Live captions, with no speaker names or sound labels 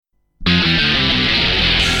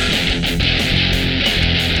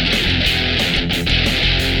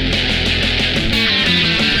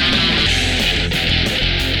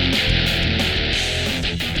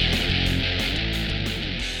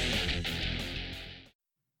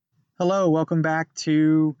Hello, welcome back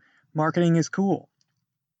to Marketing is Cool.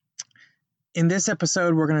 In this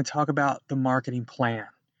episode, we're going to talk about the marketing plan.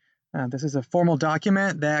 This is a formal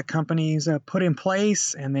document that companies put in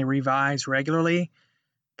place and they revise regularly.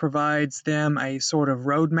 Provides them a sort of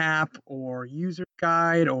roadmap or user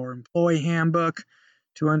guide or employee handbook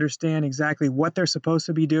to understand exactly what they're supposed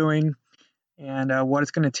to be doing and what it's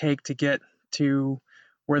going to take to get to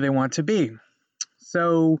where they want to be.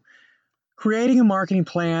 So, creating a marketing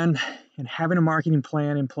plan and having a marketing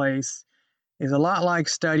plan in place is a lot like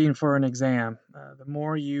studying for an exam. The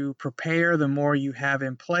more you prepare, the more you have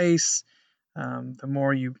in place, the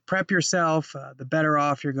more you prep yourself, the better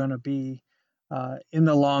off you're going to be in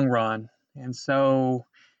the long run. And so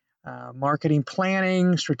marketing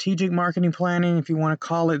planning, strategic marketing planning, if you want to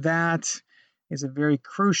call it that, is a very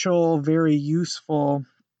crucial, very useful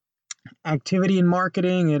activity in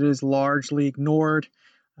marketing. It is largely ignored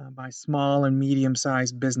by small and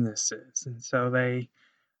medium-sized businesses. And so they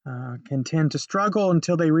can tend to struggle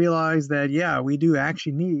until they realize that, yeah, we do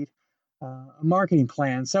actually need a marketing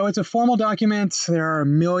plan. So it's a formal document. There are a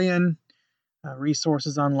million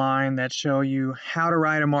resources online that show you how to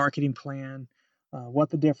write a marketing plan, what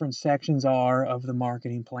the different sections are of the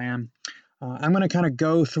marketing plan. I'm going to kind of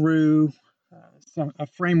go through a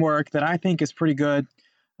framework that I think is pretty good.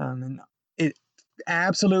 And it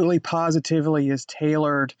absolutely positively is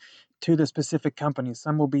tailored to the specific company.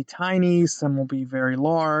 Some will be tiny, some will be very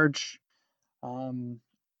large,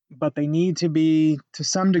 but they need to be, to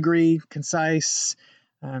some degree, concise,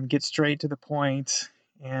 get straight to the point,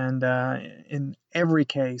 and in every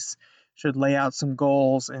case, should lay out some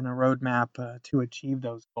goals and a roadmap to achieve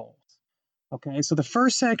those goals. Okay, so the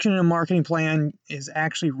first section in a marketing plan is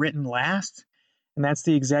actually written last, and that's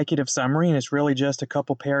the executive summary, and it's really just a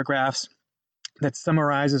couple paragraphs that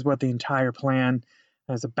summarizes what the entire plan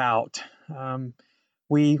is about.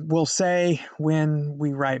 We will say when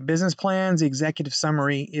we write business plans, the executive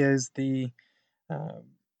summary is the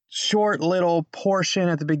short little portion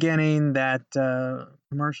at the beginning that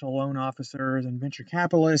commercial loan officers and venture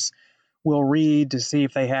capitalists will read to see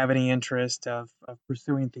if they have any interest of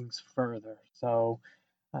pursuing things further. So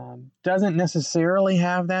doesn't necessarily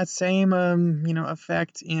have that same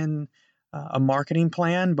effect in a marketing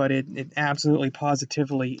plan, but it absolutely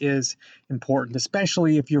positively is important,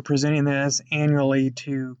 especially if you're presenting this annually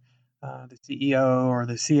to the CEO or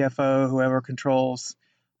the CFO, whoever controls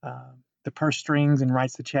the purse strings and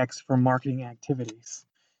writes the checks for marketing activities.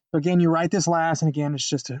 So again, you write this last, and again, it's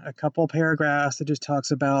just a couple paragraphs that just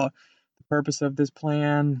talks about the purpose of this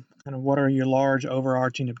plan, kind of what are your large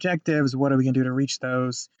overarching objectives, what are we going to do to reach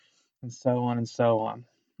those, and so on and so on.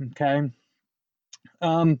 Okay.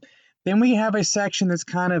 Then we have a section that's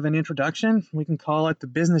kind of an introduction. We can call it the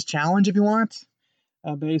business challenge if you want.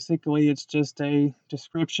 Basically, it's just a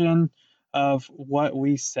description of what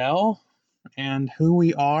we sell and who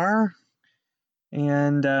we are.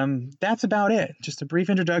 And that's about it. Just a brief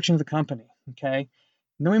introduction of the company. Okay.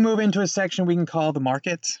 And then we move into a section we can call the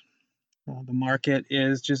market. The market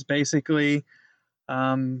is just basically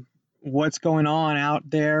what's going on out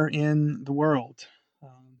there in the world.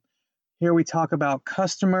 Here we talk about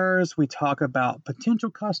customers, we talk about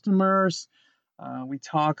potential customers, we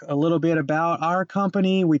talk a little bit about our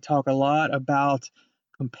company, we talk a lot about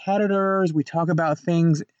competitors, we talk about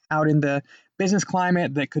things out in the business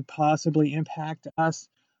climate that could possibly impact us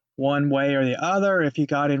one way or the other. If you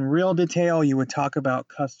got in real detail, you would talk about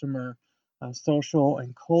customer social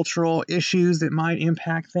and cultural issues that might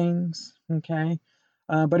impact things, okay?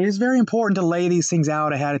 But it is very important to lay these things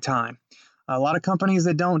out ahead of time. A lot of companies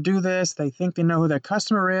that don't do this, they think they know who their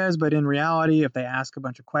customer is, but in reality, if they ask a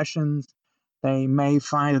bunch of questions, they may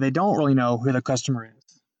find that they don't really know who their customer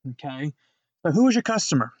is, okay? So who is your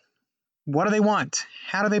customer? What do they want?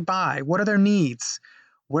 How do they buy? What are their needs?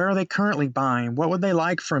 Where are they currently buying? What would they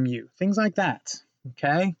like from you? Things like that,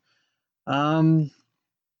 okay?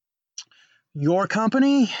 Your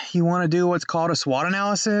company, you want to do what's called a SWOT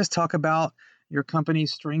analysis, talk about your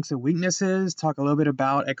company's strengths and weaknesses, talk a little bit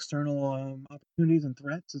about external opportunities and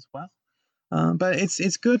threats as well. But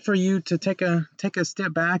it's good for you to take a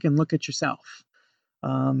step back and look at yourself.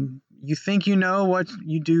 You think you know what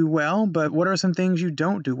you do well, but what are some things you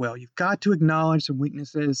don't do well? You've got to acknowledge some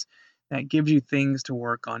weaknesses. That gives you things to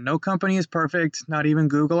work on. No company is perfect, not even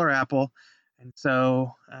Google or Apple. And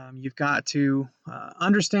so you've got to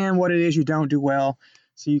understand what it is you don't do well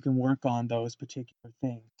so you can work on those particular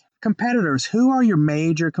things. Competitors. Who are your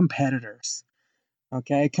major competitors?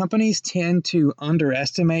 Okay, companies tend to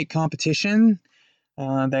underestimate competition.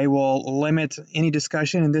 They will limit any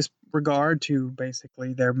discussion in this regard to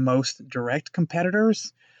basically their most direct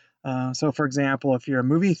competitors. So, for example, if you're a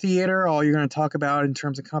movie theater, all you're going to talk about in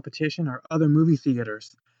terms of competition are other movie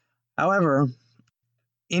theaters. However,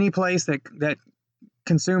 any place that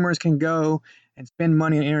consumers can go and spend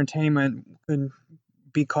money on entertainment can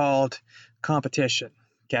be called competition.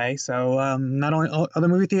 Okay, so not only other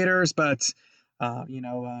movie theaters, but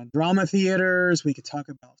drama theaters. We could talk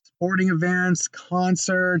about sporting events,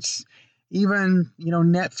 concerts, even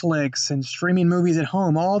Netflix and streaming movies at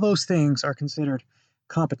home. All those things are considered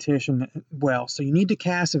competition. Well, so you need to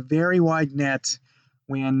cast a very wide net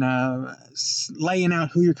when laying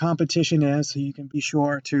out who your competition is, so you can be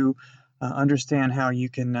sure to understand how you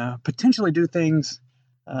can potentially do things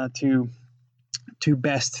to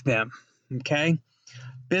best them. Okay,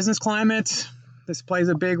 business climate. This plays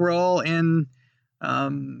a big role in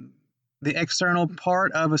the external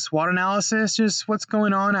part of a SWOT analysis. Just what's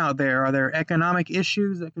going on out there. Are there economic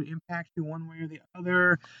issues that could impact you one way or the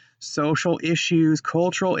other? Social issues,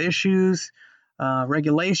 cultural issues,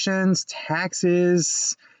 regulations,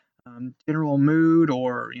 taxes, general mood,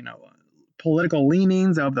 or political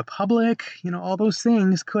leanings of the public. All those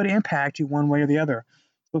things could impact you one way or the other.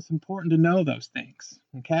 So it's important to know those things.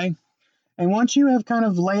 Okay. And once you have kind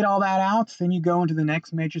of laid all that out, then you go into the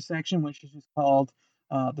next major section, which is just called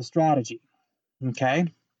the strategy. Okay.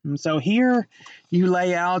 And so here you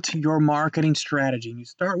lay out your marketing strategy. And you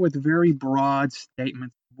start with very broad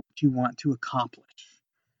statements of what you want to accomplish.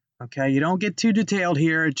 Okay. You don't get too detailed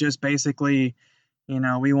here. It just basically,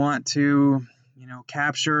 we want to,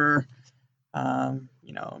 capture,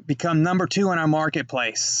 become number 2 in our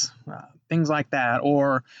marketplace, things like that.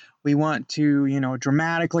 Or we want to,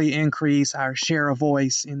 dramatically increase our share of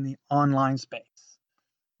voice in the online space.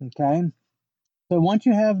 Okay. So once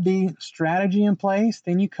you have the strategy in place,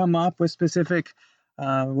 then you come up with specific,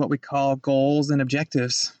 what we call goals and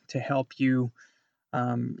objectives to help you,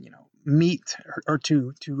 meet or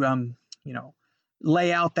to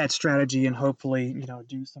lay out that strategy and hopefully,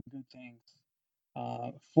 do some good things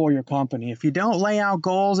for your company. If you don't lay out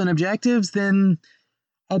goals and objectives, then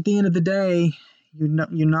at the end of the day, you're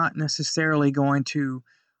not necessarily going to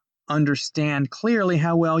understand clearly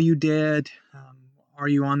how well you did. Are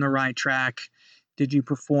you on the right track? Did you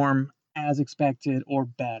perform as expected or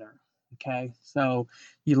better? Okay, so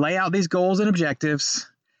you lay out these goals and objectives,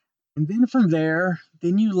 and then from there,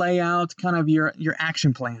 then you lay out kind of your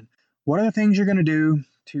action plan. What are the things you're going to do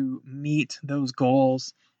to meet those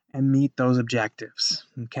goals and meet those objectives?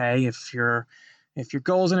 Okay, if your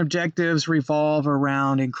goals and objectives revolve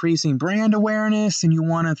around increasing brand awareness, and you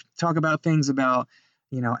want to talk about things about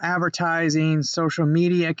advertising, social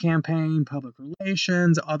media campaign, public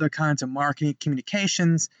relations, other kinds of marketing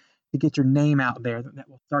communications to get your name out there, that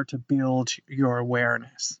will start to build your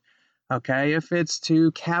awareness. Okay, if it's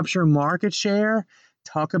to capture market share,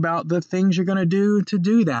 talk about the things you're going to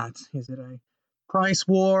do that. Is it a price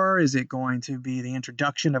war? Is it going to be the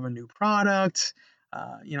introduction of a new product?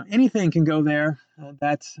 Anything can go there.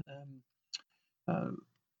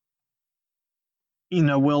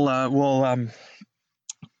 We'll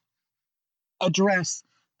address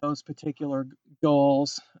those particular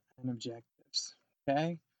goals and objectives.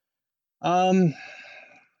 Okay.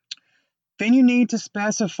 Then you need to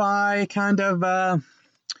specify kind of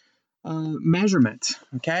measurement.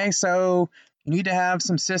 Okay, so you need to have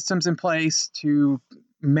some systems in place to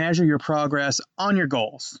measure your progress on your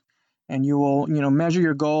goals, and you will measure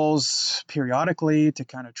your goals periodically to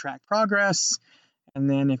kind of track progress. And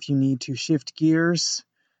then if you need to shift gears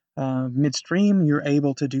midstream, you're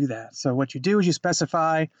able to do that. So what you do is you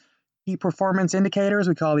specify key performance indicators.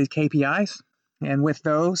 We call these KPIs, and with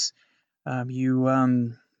those,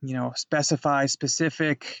 you specify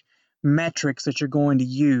specific metrics that you're going to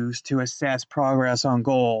use to assess progress on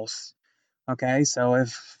goals. Okay, so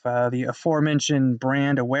if the aforementioned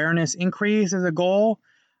brand awareness increase is a goal,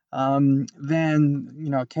 then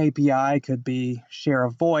KPI could be share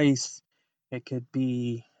of voice. It could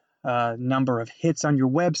be number of hits on your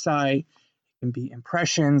website. It can be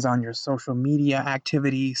impressions on your social media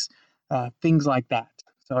activities, things like that.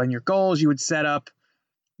 So in your goals, you would set up,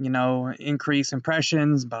 increase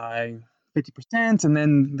impressions by 50%, and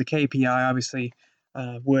then the KPI obviously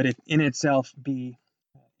would in itself be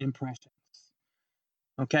impressions.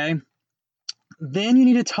 Okay. Then you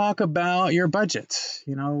need to talk about your budget.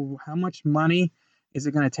 How much money is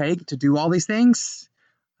it going to take to do all these things?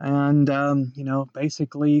 And,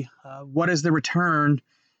 basically, what is the return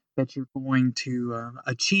that you're going to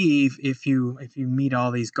achieve if you meet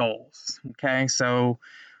all these goals? Okay, so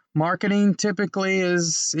marketing typically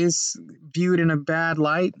is viewed in a bad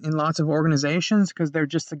light in lots of organizations because they're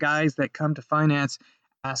just the guys that come to finance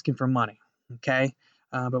asking for money. Okay,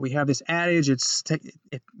 But we have this adage: you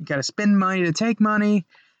got to spend money to take money,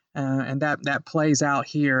 and that plays out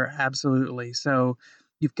here absolutely. So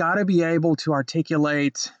you've got to be able to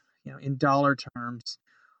articulate, in dollar terms,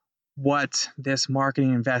 what this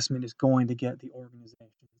marketing investment is going to get the organization.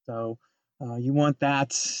 So you want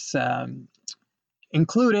that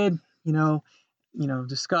included,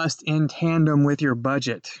 discussed in tandem with your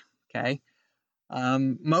budget. Okay.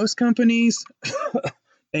 Most companies,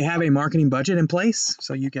 they have a marketing budget in place,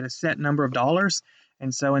 so you get a set number of dollars.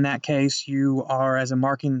 And so in that case, you are, as a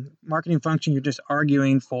marketing function, you're just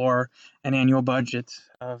arguing for an annual budget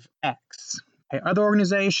of X. Okay. Other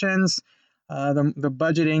organizations, the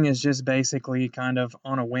budgeting is just basically kind of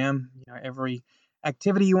on a whim. Every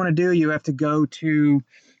activity you want to do, you have to go to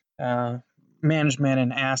management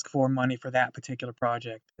and ask for money for that particular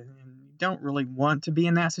project. And you don't really want to be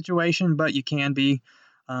in that situation, but you can be,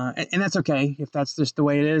 and that's okay. If that's just the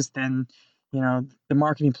way it is, then the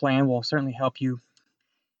marketing plan will certainly help you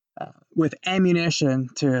with ammunition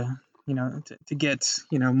to get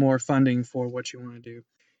more funding for what you want to do.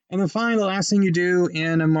 And then finally, the last thing you do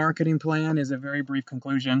in a marketing plan is a very brief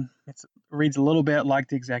conclusion. It reads a little bit like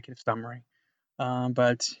the executive summary,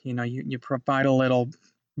 but you provide a little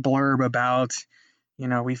blurb about,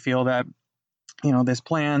 we feel that this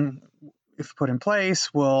plan, if put in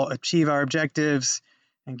place, will achieve our objectives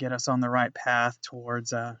and get us on the right path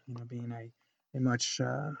towards being a much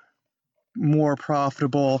more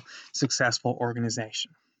profitable, successful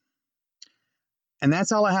organization. And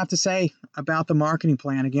that's all I have to say about the marketing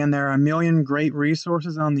plan. Again, there are a million great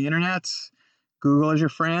resources on the internet. Google is your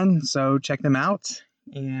friend, so check them out.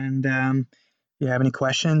 And if you have any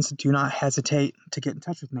questions, do not hesitate to get in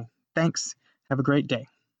touch with me. Thanks. Have a great day.